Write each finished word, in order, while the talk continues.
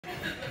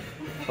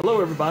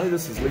Hello everybody,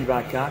 this is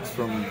Levi Cox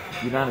from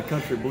United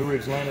Country Blue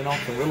Ridge Land and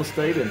Auction Real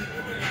Estate, and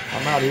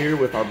I'm out here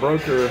with our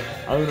broker,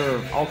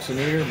 owner,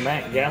 auctioneer,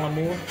 Matt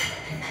Gallimore.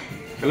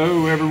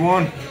 Hello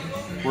everyone,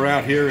 we're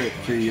out here at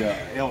the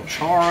El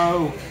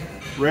Charro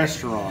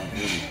restaurant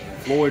in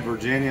Floyd,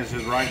 Virginia. This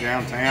is right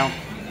downtown.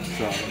 It's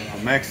a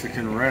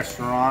Mexican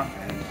restaurant,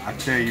 and I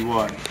tell you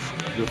what,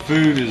 the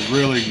food is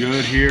really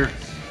good here.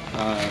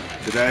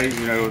 Today,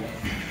 you know,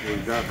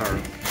 we've got our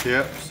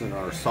chips and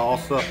our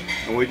salsa,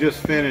 and we just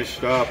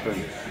finished up,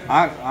 and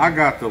I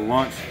got the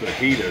lunch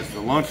fajitas. The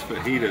lunch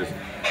fajitas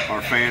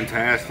are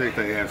fantastic.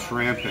 They have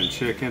shrimp and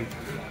chicken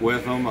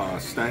with them,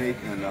 steak,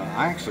 and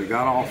I actually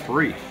got all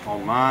three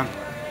on mine.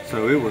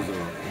 So it was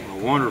a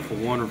wonderful,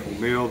 wonderful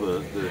meal.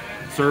 The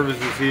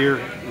services here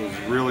was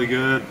really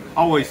good.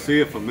 Always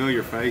see a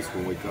familiar face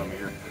when we come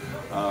here,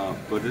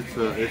 but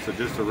it's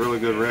just a really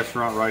good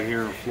restaurant right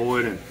here in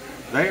Floyd, and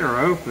they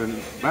are open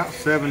about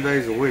 7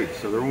 days a week,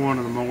 so they're one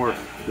of the more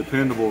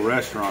dependable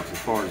restaurants as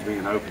far as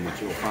being open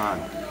that you'll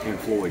find in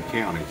Floyd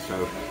County.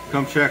 So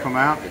come check them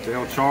out. It's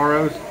El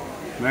Charro's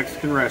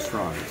Mexican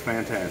restaurant. It's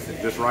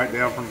fantastic, just right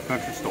down from the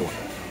country store.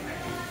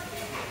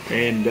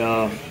 And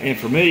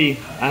for me,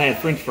 I had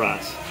French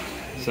fries,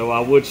 so I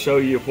would show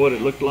you what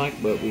it looked like,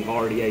 but we've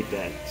already ate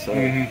that, so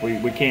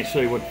we can't show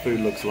you what the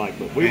food looks like.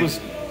 But we was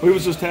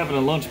just having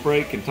a lunch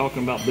break and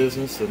talking about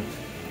business, and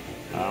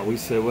we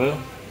said, well,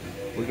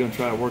 we're going to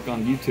try to work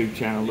on the YouTube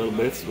channel a little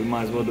bit, so we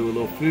might as well do a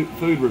little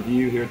food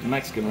review here at the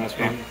Mexican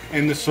restaurant.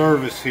 And the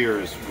service here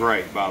is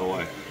great, by the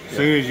way. As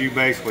soon as you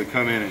basically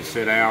come in and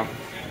sit down,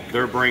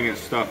 they're bringing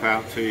stuff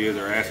out to you.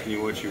 They're asking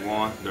you what you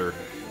want. They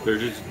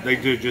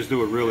just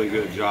do a really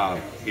good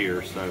job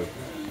here. So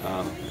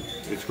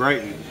it's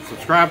great. And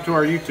subscribe to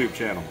our YouTube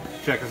channel.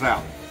 Check us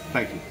out.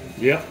 Thank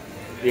you.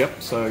 Yep.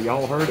 So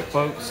y'all heard it,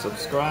 folks.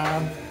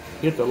 Subscribe.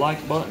 Hit the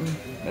like button.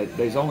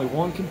 There's only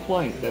one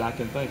complaint that I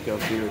can think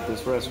of here at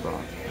this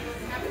restaurant,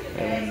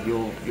 and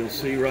you'll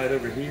see right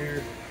over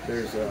here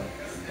there's a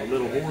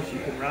little horse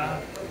you can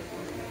ride.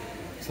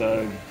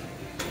 So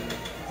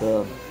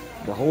the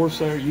horse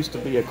there used to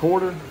be a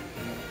quarter.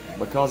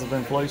 Because of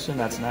inflation,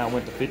 that's now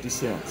went to 50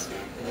 cents.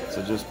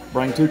 So just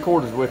bring 2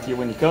 quarters with you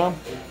when you come.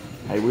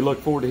 Hey, we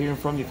look forward to hearing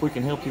from you. If we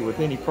can help you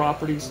with any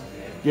properties,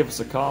 give us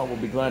a call. We'll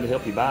be glad to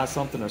help you buy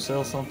something or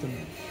sell something.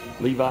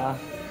 Levi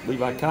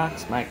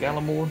Cox, Matt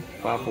Gallimore,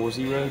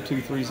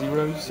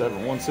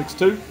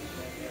 540-230-7162.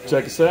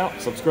 Check us out,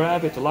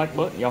 subscribe, hit the like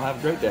button. Y'all have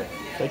a great day.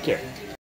 Take care.